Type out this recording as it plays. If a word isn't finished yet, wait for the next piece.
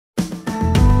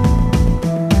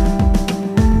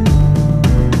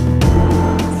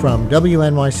From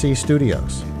WNYC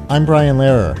Studios, I'm Brian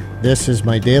Lehrer. This is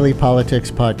my daily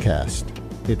politics podcast.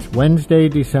 It's Wednesday,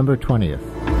 December 20th.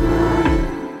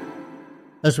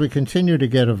 As we continue to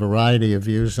get a variety of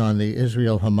views on the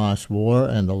Israel-Hamas war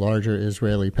and the larger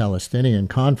Israeli-Palestinian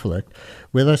conflict,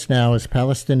 with us now is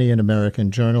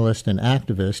Palestinian-American journalist and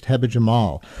activist Hebh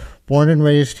Jamal. Born and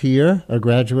raised here, a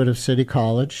graduate of City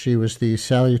College, she was the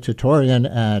salutatorian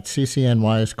at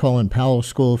CCNY's Colin Powell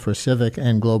School for Civic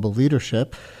and Global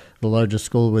Leadership, the largest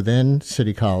school within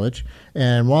City College.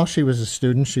 And while she was a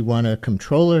student, she won a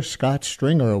Comptroller Scott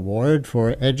Stringer Award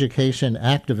for Education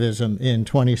Activism in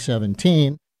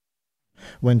 2017,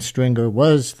 when Stringer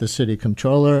was the city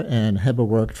comptroller and Hebh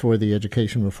worked for the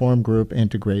education reform group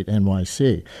Integrate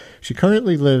NYC. She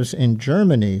currently lives in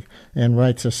Germany and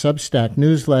writes a Substack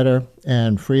newsletter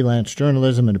and freelance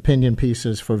journalism and opinion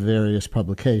pieces for various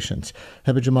publications.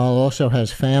 Hebh Jamal also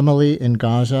has family in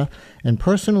Gaza and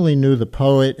personally knew the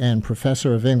poet and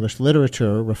professor of English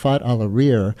literature, Rafat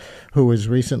al-Arir, who was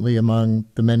recently among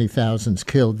the many thousands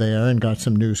killed there and got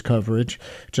some news coverage.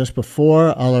 Just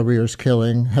before al-Arir's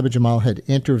killing, Hebh Jamal had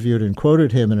interviewed and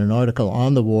quoted him in an article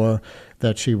on the war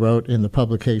that she wrote in the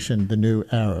publication The New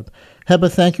Arab.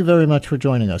 Hebh, thank you very much for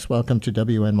joining us. Welcome to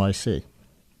WNYC.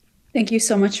 Thank you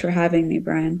so much for having me,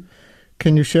 Brian.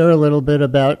 Can you share a little bit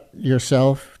about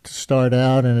yourself to start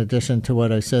out, in addition to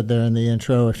what I said there in the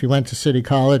intro? If you went to City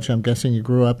College, I'm guessing you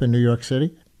grew up in New York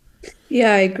City?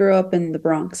 Yeah, I grew up in the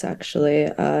Bronx, actually,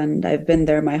 and I've been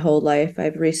there my whole life.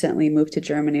 I've recently moved to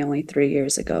Germany only 3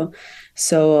 years ago.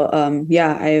 So,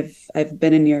 I've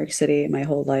been in New York City my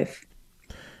whole life.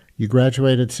 You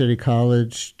graduated City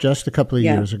College just a couple of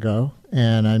years ago,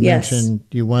 and I mentioned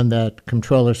you won that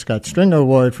Comptroller Scott Stringer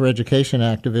Award for Education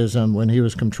Activism when he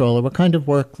was comptroller. What kind of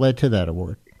work led to that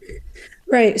award?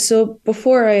 Right. So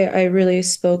before I really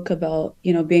spoke about,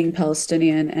 being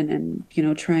Palestinian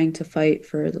and trying to fight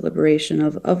for the liberation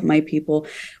of my people,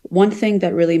 one thing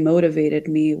that really motivated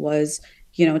me was,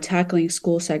 tackling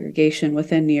school segregation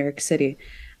within New York City.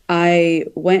 I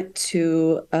went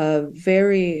to a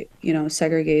very,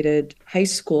 segregated high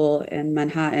school in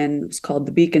Manhattan. It was called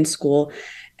the Beacon School.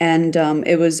 And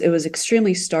it was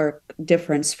extremely stark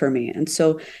difference for me. And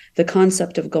so the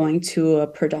concept of going to a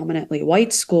predominantly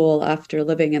white school after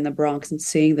living in the Bronx and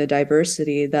seeing the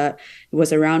diversity that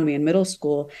was around me in middle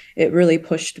school, it really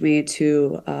pushed me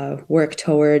to work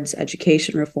towards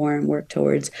education reform, work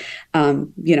towards,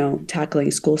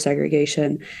 tackling school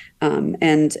segregation.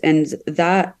 And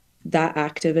that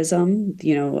activism,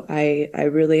 I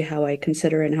really, how I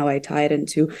consider and how I tie it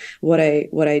into what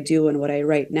I do and what I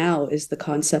write now is the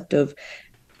concept of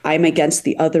I'm against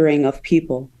the othering of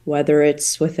people, whether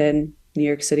it's within New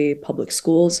York City public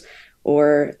schools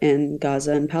or in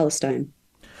Gaza and Palestine.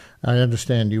 I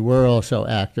understand you were also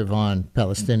active on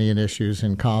Palestinian issues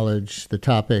in college. The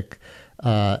topic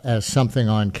as something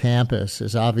on campus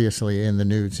is obviously in the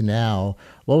news now.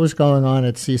 What was going on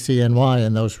at CCNY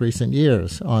in those recent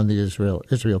years on the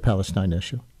Israel-Palestine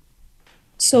issue?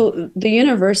 So the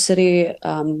university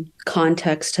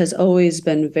context has always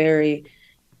been very,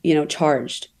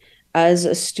 charged. As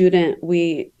a student,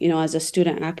 as a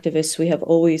student activist, we have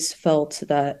always felt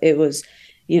that it was,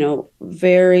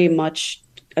 very much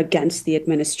against the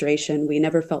administration. We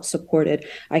never felt supported.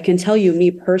 I can tell you,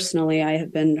 me personally, I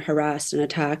have been harassed and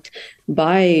attacked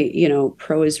by,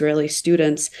 pro-Israeli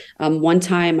students. One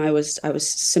time I was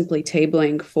simply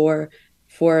tabling for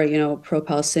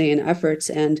pro-Palestinian efforts,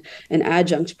 and an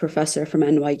adjunct professor from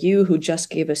NYU who just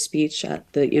gave a speech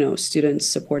at the, Students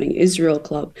Supporting Israel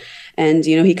Club. And,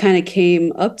 he kind of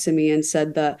came up to me and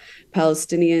said that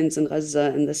Palestinians in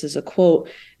Gaza, and this is a quote,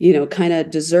 kind of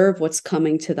deserve what's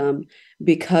coming to them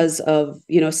because of,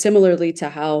 similarly to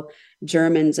how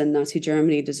Germans and Nazi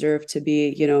Germany deserve to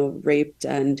be, raped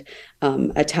and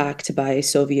attacked by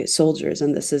Soviet soldiers.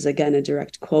 And this is, again, a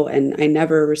direct quote. And I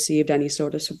never received any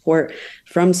sort of support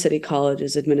from City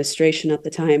College's administration at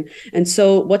the time. And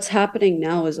so what's happening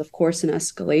now is, of course, an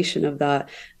escalation of that.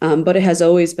 But it has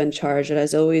always been charged. It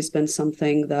has always been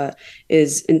something that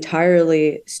is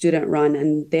entirely student run,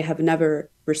 and they have never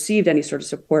received any sort of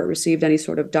support, received any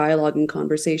sort of dialogue and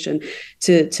conversation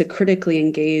to critically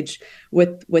engage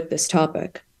with this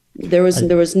topic. There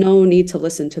was no need to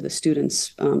listen to the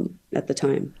students at the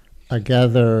time. I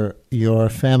gather your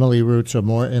family roots are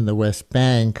more in the West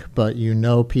Bank, but you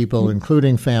know people,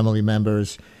 including family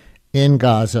members, in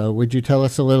Gaza. Would you tell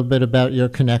us a little bit about your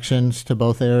connections to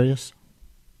both areas?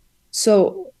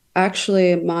 So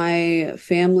Actually, my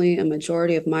family, a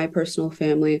majority of my personal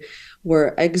family,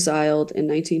 were exiled in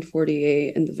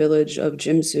 1948 in the village of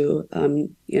Jimsu.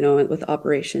 With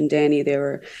Operation Danny, they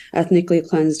were ethnically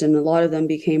cleansed, and a lot of them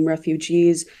became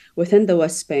refugees within the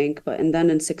West Bank. And then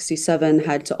in '67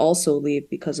 had to also leave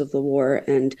because of the war.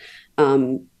 And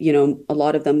a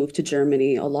lot of them moved to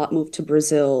Germany, a lot moved to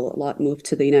Brazil, a lot moved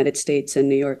to the United States and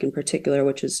New York in particular,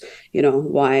 which is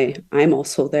why I'm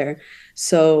also there.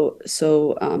 So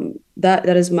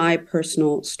that is my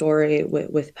personal story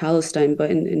with Palestine.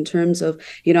 But in terms of,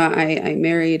 I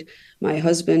married my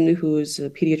husband, who's a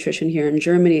pediatrician here in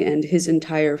Germany, and his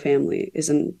entire family is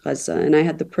in Gaza. And I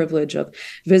had the privilege of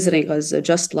visiting Gaza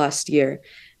just last year,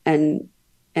 and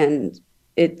and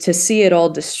it to see it all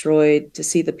destroyed, to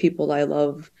see the people I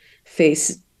love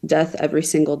face death every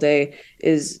single day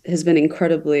is has been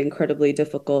incredibly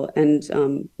difficult,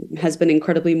 and has been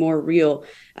incredibly more real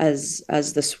as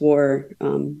this war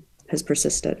has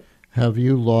persisted. Have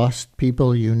you lost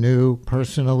people you knew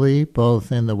personally, both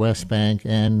in the West Bank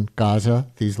and Gaza,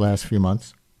 these last few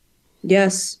months?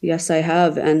 Yes, I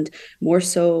have, and more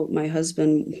so my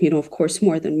husband. Of course,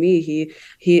 more than me.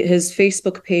 His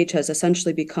Facebook page has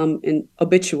essentially become an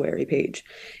obituary page.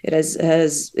 It has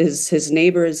is his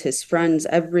neighbors, his friends,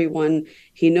 everyone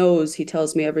he knows. He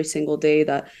tells me every single day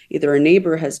that either a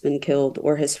neighbor has been killed,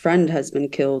 or his friend has been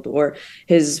killed, or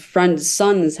his friend's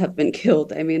sons have been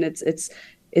killed. I mean,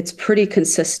 it's pretty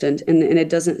consistent, and it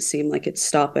doesn't seem like it's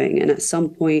stopping. And at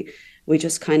some point, we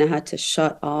just kind of had to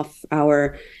shut off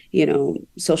our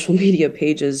social media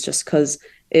pages, just because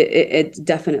it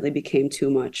definitely became too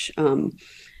much.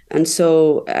 And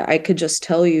so I could just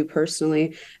tell you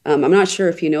personally, I'm not sure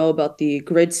if you know about the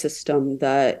grid system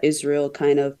that Israel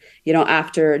kind of,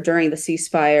 during the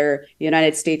ceasefire, the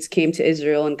United States came to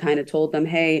Israel and kind of told them,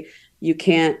 hey, you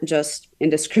can't just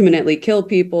indiscriminately kill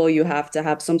people. You have to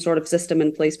have some sort of system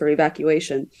in place for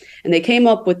evacuation. And they came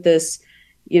up with this,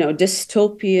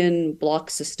 dystopian block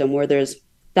system where there's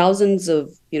thousands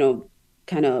of,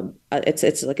 kind of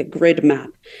it's like a grid map,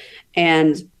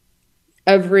 and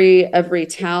every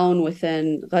town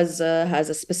within Gaza has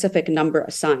a specific number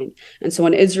assigned. And so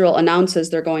when Israel announces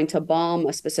they're going to bomb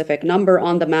a specific number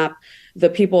on the map, the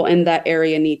people in that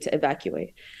area need to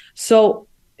evacuate. So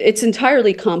it's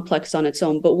entirely complex on its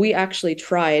own, but we actually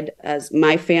tried, as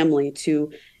my family, to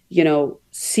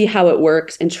see how it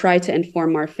works and try to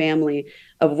inform our family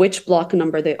of which block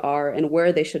number they are and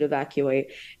where they should evacuate,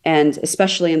 and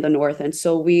especially in the north. And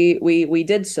so we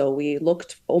did so. We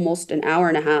looked almost an hour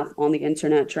and a half on the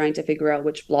internet trying to figure out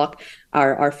which block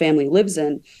our family lives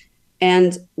in.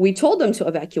 And we told them to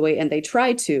evacuate, and they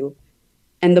tried to.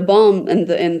 And the bomb and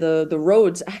the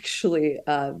roads actually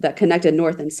that connected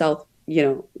north and south,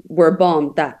 were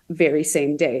bombed that very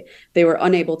same day. They were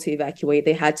unable to evacuate.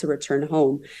 They had to return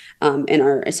home, and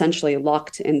are essentially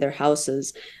locked in their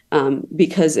houses,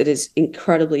 because it is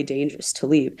incredibly dangerous to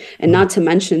leave. And not to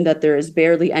mention that there is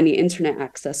barely any internet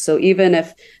access. So even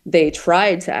if they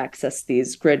tried to access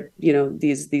these grid,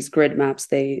 these grid maps,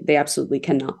 they absolutely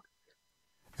cannot.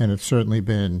 And it's certainly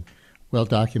been well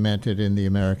documented in the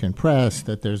American press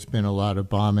that there's been a lot of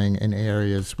bombing in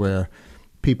areas where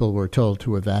people were told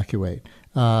to evacuate.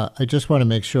 I just want to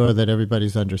make sure that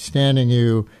everybody's understanding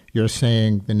you. You're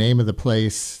saying the name of the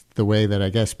place the way that I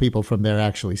guess people from there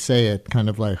actually say it, kind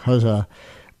of like Gaza,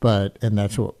 and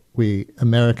that's what we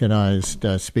Americanized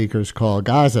speakers call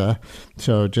Gaza.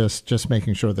 So just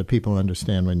making sure that people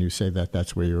understand when you say that,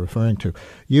 that's where you're referring to.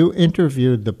 You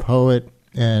interviewed the poet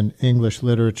and English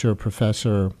literature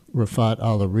professor Rafat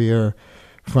Al-Arir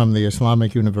from the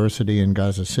Islamic University in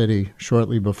Gaza City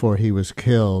shortly before he was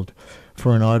killed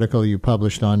for an article you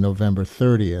published on November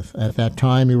 30th. At that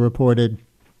time, you reported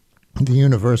the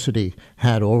university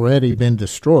had already been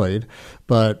destroyed,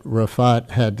 but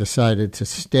Rafat had decided to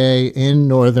stay in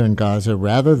northern Gaza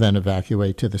rather than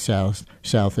evacuate to the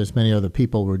south as many other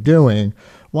people were doing.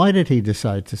 Why did he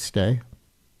decide to stay?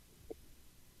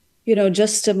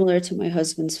 Just similar to my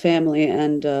husband's family,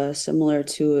 and similar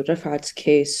to Rafat's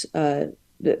case,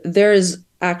 there is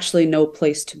actually no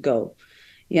place to go.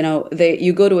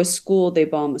 You go to a school, they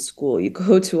bomb a school. You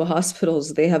go to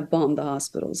hospitals, they have bombed the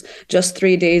hospitals. Just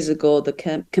 3 days ago, the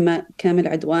Kamel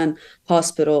Adwan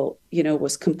hospital,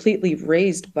 was completely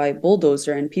razed by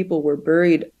bulldozer, and people were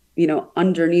buried,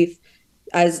 underneath,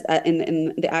 as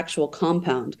in the actual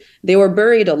compound. They were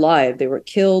buried alive. They were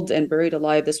killed and buried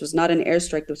alive. This was not an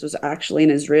airstrike. This was actually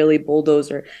an Israeli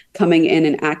bulldozer coming in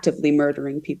and actively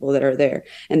murdering people that are there.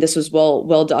 And this was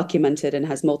well documented and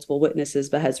has multiple witnesses,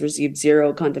 but has received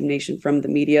zero condemnation from the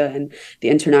media and the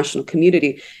international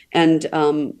community. And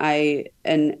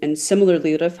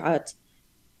similarly, Rifat,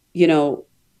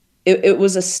 it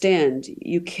was a stand.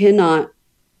 You cannot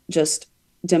just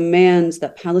demand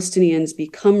that Palestinians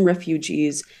become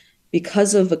refugees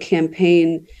because of a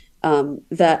campaign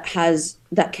that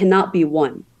cannot be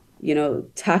won. You know,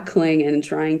 tackling and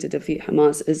trying to defeat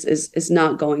Hamas is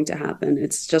not going to happen.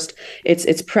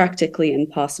 It's practically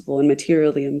impossible and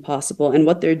materially impossible. And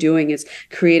what they're doing is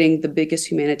creating the biggest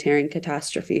humanitarian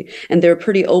catastrophe. And they're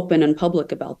pretty open and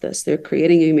public about this. They're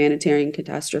creating a humanitarian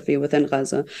catastrophe within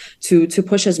Gaza to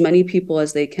push as many people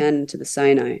as they can to the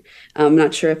Sinai. I'm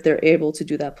not sure if they're able to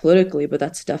do that politically, but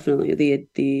that's definitely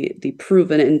the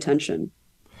proven intention.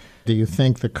 Do you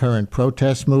think the current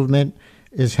protest movement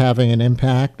is having an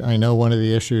impact? I know one of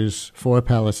the issues for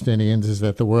Palestinians is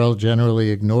that the world generally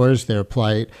ignores their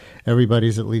plight.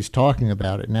 Everybody's at least talking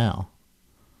about it now.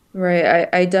 Right.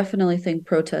 I definitely think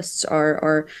protests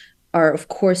are of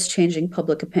course changing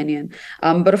public opinion.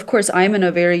 But of course, I'm in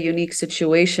a very unique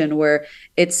situation where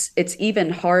it's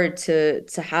even hard to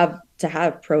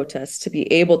have protests, to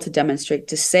be able to demonstrate,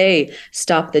 to say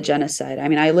stop the genocide. I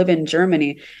mean, I live in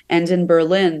Germany, and in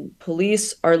Berlin,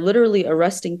 police are literally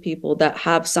arresting people that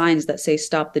have signs that say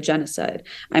stop the genocide.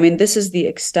 I mean, this is the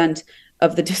extent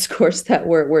of the discourse that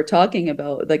we're talking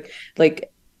about.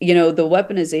 Like you know, the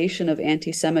weaponization of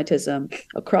anti-Semitism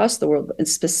across the world, and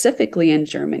specifically in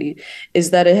Germany, is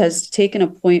that it has taken a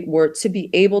point where to be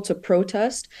able to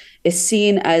protest is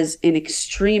seen as an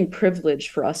extreme privilege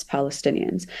for us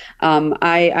Palestinians.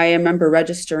 I remember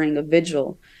registering a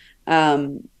vigil,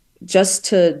 um, just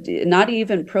to not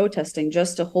even protesting,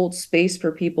 just to hold space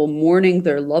for people mourning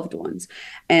their loved ones,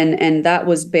 and that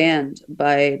was banned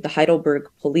by the Heidelberg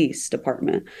Police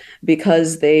Department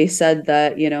because they said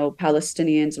that, you know,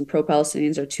 Palestinians and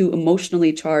pro-Palestinians are too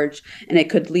emotionally charged and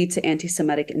it could lead to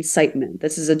anti-Semitic incitement.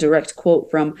 This is a direct quote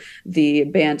from the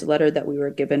banned letter that we were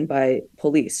given by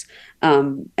police.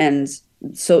 And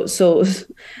so so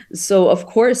so of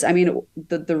course, I mean,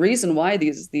 the reason why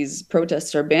these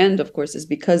protests are banned, of course, is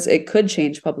because it could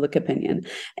change public opinion.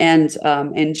 And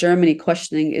in Germany,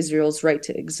 questioning Israel's right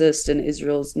to exist and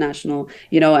Israel's national,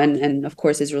 you know, and of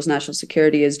course Israel's national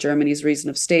security as Germany's reason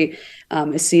of state,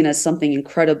 is seen as something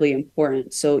incredibly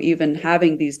important. So even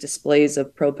having these displays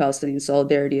of pro-Palestinian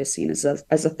solidarity is seen as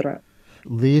a threat.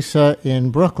 Lisa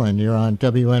in Brooklyn, you're on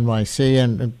WNYC,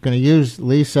 and I'm going to use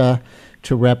Lisa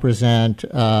to represent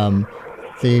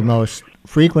the most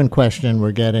frequent question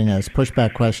we're getting as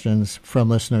pushback questions from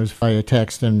listeners via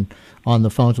text and on the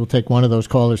phones. We'll take one of those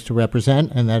callers to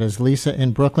represent, and that is Lisa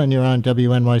in Brooklyn. You're on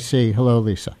WNYC. Hello,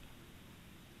 Lisa.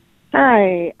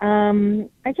 Hi.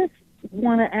 I just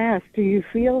want to ask, do you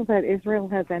feel that Israel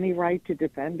has any right to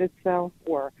defend itself,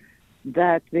 or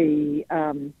that the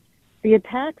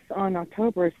attacks on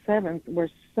October 7th were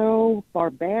so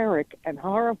barbaric and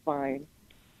horrifying?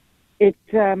 It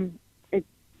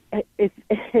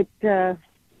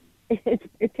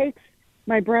takes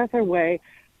my breath away.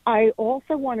 I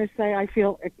also want to say I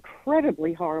feel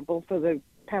incredibly horrible for the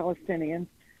Palestinians,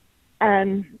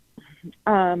 and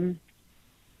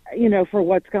you know, for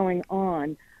what's going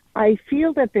on. I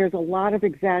feel that there's a lot of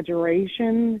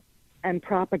exaggeration and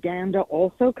propaganda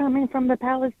also coming from the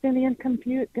Palestinian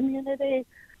community.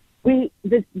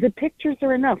 The pictures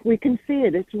are enough. We can see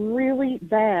it. It's really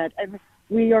bad, and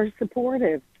we are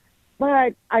supportive.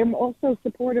 But I'm also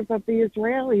supportive of the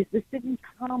Israelis. This didn't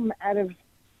come out of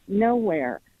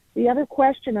nowhere. The other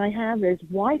question I have is,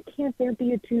 why can't there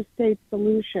be a two-state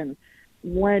solution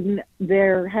when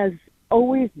there has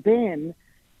always been,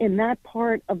 in that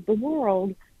part of the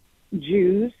world,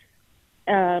 Jews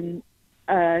and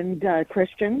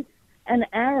Christians and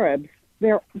Arabs?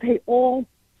 They all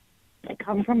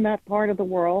come from that part of the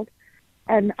world,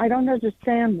 and I don't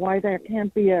understand why there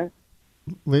can't be a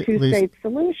two-state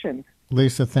solution.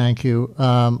 Lisa, thank you.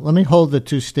 Let me hold the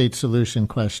two-state solution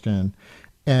question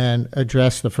and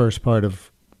address the first part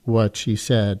of what she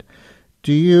said.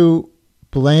 Do you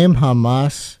blame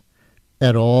Hamas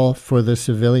at all for the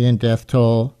civilian death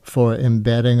toll, for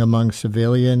embedding among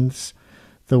civilians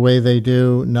the way they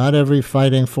do? Not every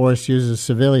fighting force uses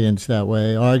civilians that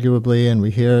way, arguably, and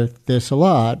we hear this a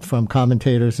lot from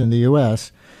commentators in the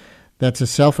U.S., that's a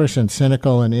selfish and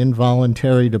cynical and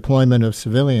involuntary deployment of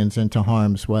civilians into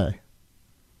harm's way.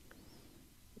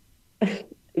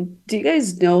 Do you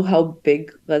guys know how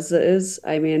big Gaza is?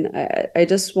 I mean, I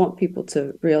just want people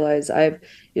to realize I've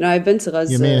been to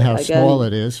Gaza. You mean how again. small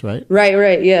it is, right?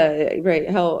 Right, yeah, right.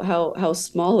 How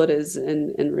small it is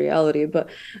in reality. But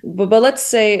let's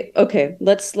say, okay,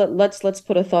 let's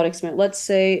put a thought experiment. Let's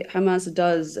say Hamas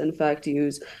does in fact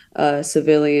use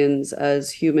civilians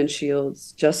as human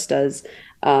shields, just as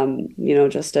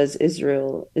just as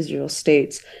Israel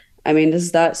states. I mean,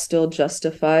 does that still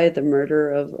justify the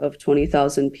murder of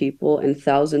 20,000 people and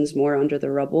thousands more under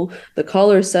the rubble? The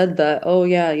caller said that, oh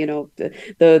yeah,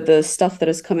 the stuff that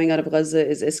is coming out of Gaza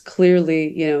is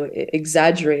clearly,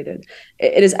 exaggerated.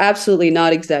 It is absolutely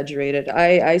not exaggerated.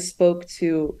 I spoke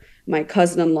to my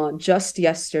cousin-in-law just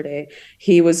yesterday.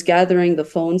 He was gathering the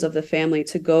phones of the family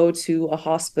to go to a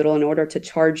hospital in order to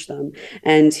charge them.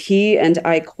 And he and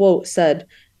I quote said,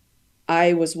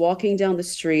 I was walking down the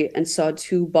street and saw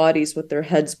two bodies with their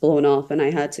heads blown off, and I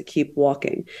had to keep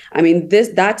walking. I mean,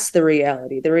 that's the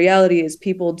reality. The reality is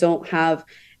people don't have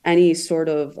any sort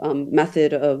of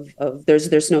method of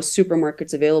there's no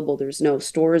supermarkets available, there's no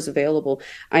stores available.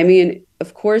 I mean,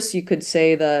 of course you could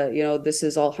say that this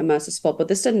is all Hamas's fault, but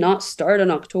this did not start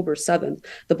on October 7th.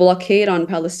 The blockade on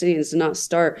Palestinians did not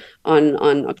start on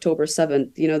October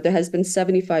 7th. There has been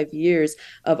 75 years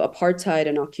of apartheid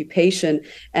and occupation,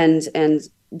 and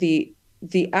the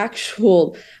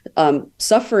actual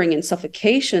suffering and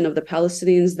suffocation of the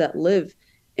Palestinians that live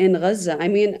in Gaza. I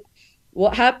mean,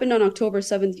 what happened on October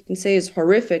 7th, you can say, is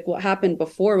horrific. What happened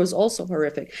before was also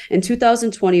horrific. In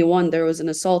 2021, there was an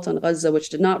assault on Gaza, which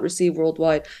did not receive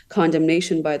worldwide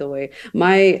condemnation, by the way.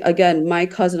 My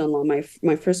cousin-in-law,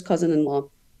 my first cousin-in-law,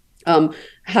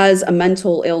 has a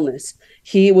mental illness.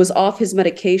 He was off his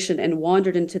medication and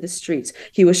wandered into the streets.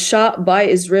 He was shot by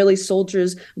Israeli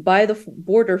soldiers by the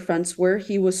border fence where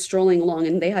he was strolling along,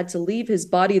 and they had to leave his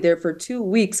body there for 2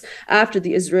 weeks after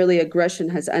the Israeli aggression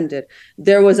has ended.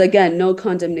 There was, again, no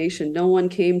condemnation. No one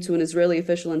came to an Israeli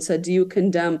official and said, do you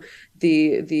condemn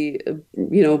the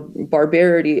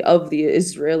barbarity of the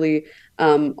Israeli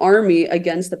army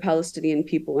against the Palestinian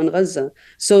people in Gaza?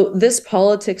 So this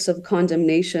politics of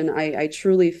condemnation, I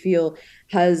truly feel,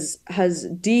 has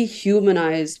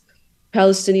dehumanized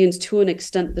Palestinians to an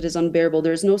extent that is unbearable.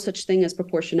 There's no such thing as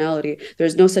proportionality.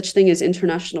 There's no such thing as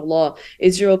international law.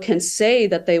 Israel can say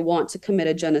that they want to commit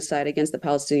a genocide against the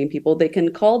Palestinian people. They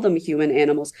can call them human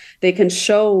animals. They can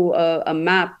show a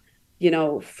map,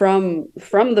 from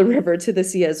the river to the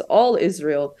sea as all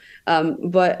Israel.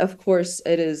 But of course,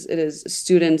 it is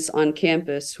students on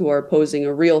campus who are posing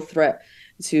a real threat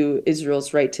to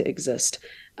Israel's right to exist.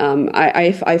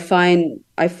 I find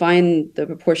the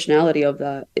proportionality of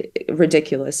that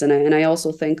ridiculous, and I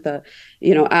also think that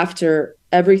after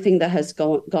everything that has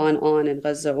gone on in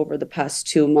Gaza over the past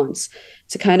 2 months,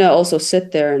 to kind of also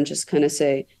sit there and just kind of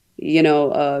say,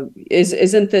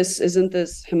 isn't this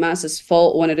Hamas's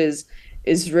fault when it is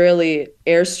Israeli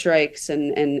airstrikes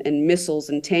and missiles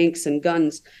and tanks and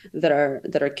guns that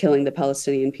are killing the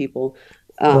Palestinian people?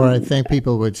 Or I think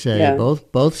people would say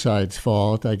both sides'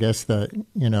 fault. I guess that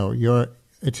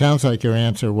it sounds like your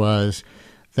answer was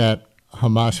that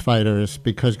Hamas fighters,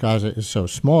 because Gaza is so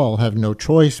small, have no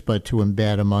choice but to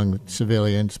embed among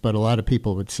civilians. But a lot of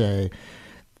people would say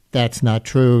that's not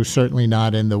true, certainly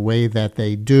not in the way that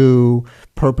they do,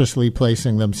 purposely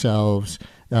placing themselves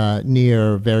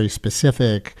near very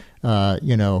specific,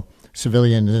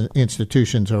 civilian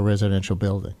institutions or residential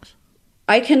buildings.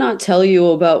 I cannot tell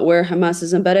you about where Hamas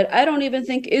is embedded. I don't even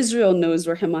think Israel knows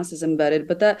where Hamas is embedded.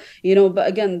 But but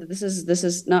again, this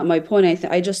is not my point.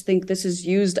 I just think this is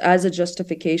used as a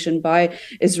justification by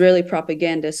Israeli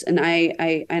propagandists, and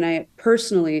I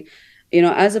personally,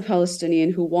 as a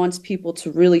Palestinian who wants people to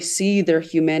really see their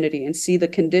humanity and see the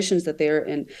conditions that they are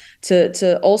in,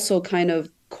 to also kind of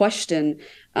question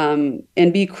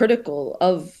and be critical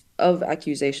of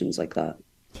accusations like that.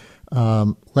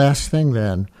 Last thing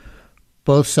then.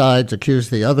 Both sides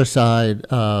accuse the other side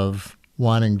of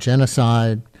wanting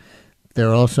genocide. There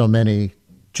are also many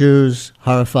Jews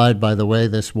horrified by the way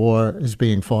this war is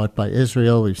being fought by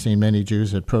Israel. We've seen many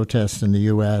Jews at protests in the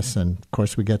U.S., and of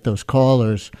course we get those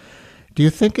callers. Do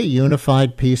you think a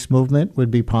unified peace movement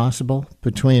would be possible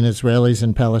between Israelis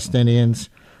and Palestinians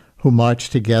who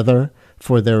march together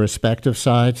for their respective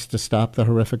sides to stop the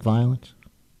horrific violence?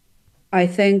 I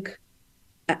think,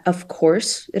 of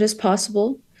course, it is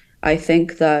possible. I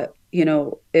think that,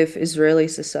 if Israeli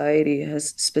society has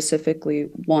specifically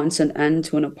wants an end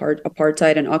to an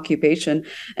apartheid and occupation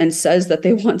and says that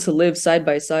they want to live side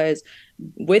by side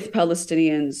with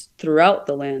Palestinians throughout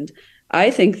the land,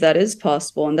 I think that is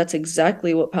possible. And that's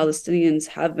exactly what Palestinians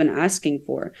have been asking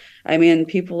for. I mean,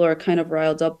 people are kind of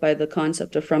riled up by the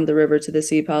concept of from the river to the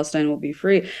sea, Palestine will be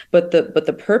free. But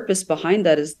the purpose behind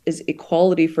that is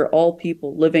equality for all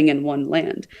people living in one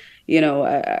land.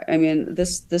 I mean,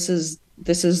 this is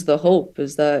the hope,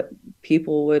 is that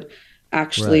people would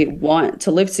actually want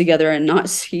to live together and not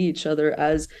see each other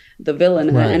as the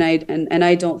villain. Right. And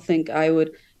I don't think I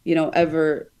would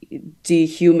ever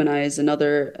dehumanize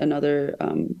another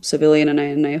civilian,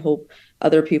 and I hope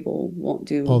other people won't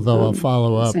do. Although I'll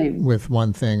follow up same. with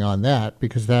one thing on that,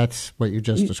 because that's what you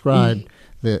just described,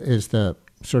 is the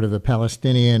sort of the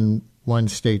Palestinian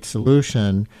one-state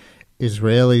solution.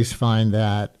 Israelis find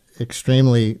that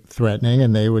extremely threatening,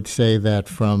 and they would say that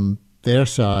from their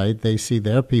side, they see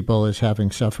their people as having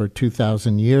suffered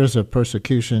 2,000 years of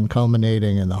persecution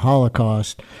culminating in the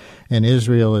Holocaust, and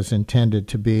Israel is intended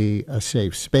to be a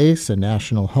safe space, a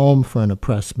national home for an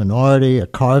oppressed minority, a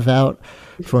carve-out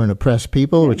for an oppressed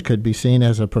people, which could be seen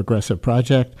as a progressive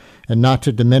project, and not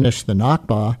to diminish the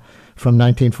Nakba from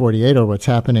 1948 or what's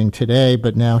happening today,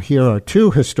 but now here are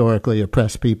two historically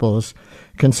oppressed peoples.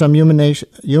 Can some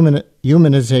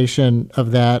humanization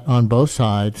of that on both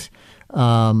sides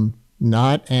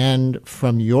not end,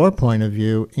 from your point of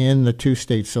view, in the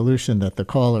two-state solution that the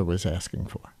caller was asking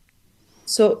for?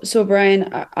 So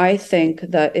Brian, I think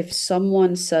that if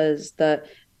someone says that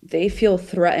they feel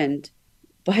threatened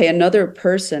by another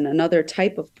person, another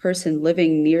type of person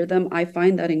living near them, I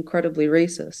find that incredibly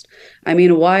racist. I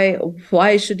mean, why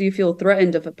should you feel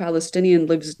threatened if a Palestinian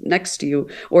lives next to you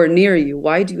or near you?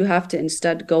 Why do you have to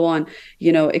instead go on,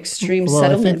 extreme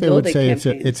settlement building campaigns?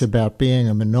 I think they would say it's about being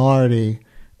a minority,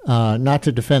 not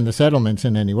to defend the settlements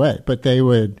in any way, but they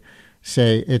would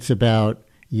say it's about,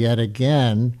 yet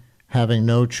again, having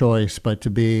no choice but to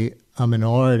be a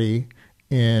minority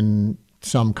in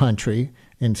some country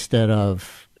instead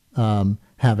of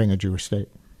having a Jewish state.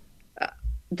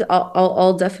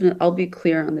 I'll be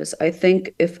clear on this. I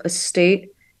think if a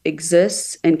state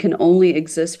exists and can only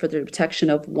exist for the protection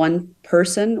of one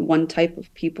person, one type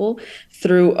of people,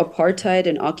 through apartheid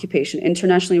and occupation,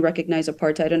 internationally recognized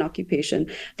apartheid and occupation,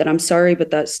 then I'm sorry,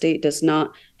 but that state does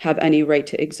not have any right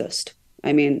to exist.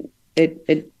 I mean,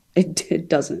 it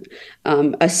doesn't.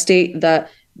 A state that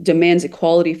demands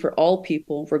equality for all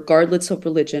people, regardless of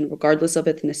religion, regardless of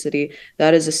ethnicity,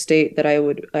 that is a state that I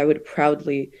would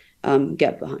proudly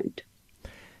get behind.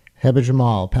 Hebh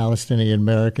Jamal,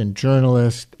 Palestinian-American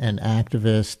journalist and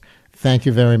activist, thank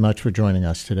you very much for joining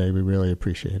us today. We really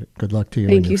appreciate it. Good luck to you.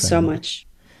 Thank you so much.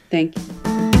 Thank you.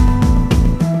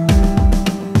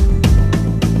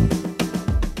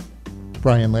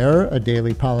 Brian Lehrer, a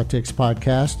daily politics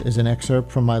podcast, is an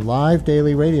excerpt from my live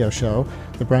daily radio show,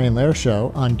 The Brian Lehrer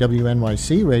Show, on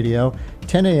WNYC Radio,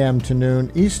 10 a.m. to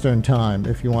noon Eastern Time,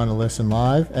 if you want to listen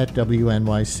live at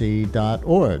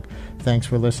wnyc.org. Thanks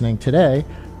for listening today.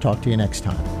 Talk to you next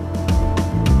time.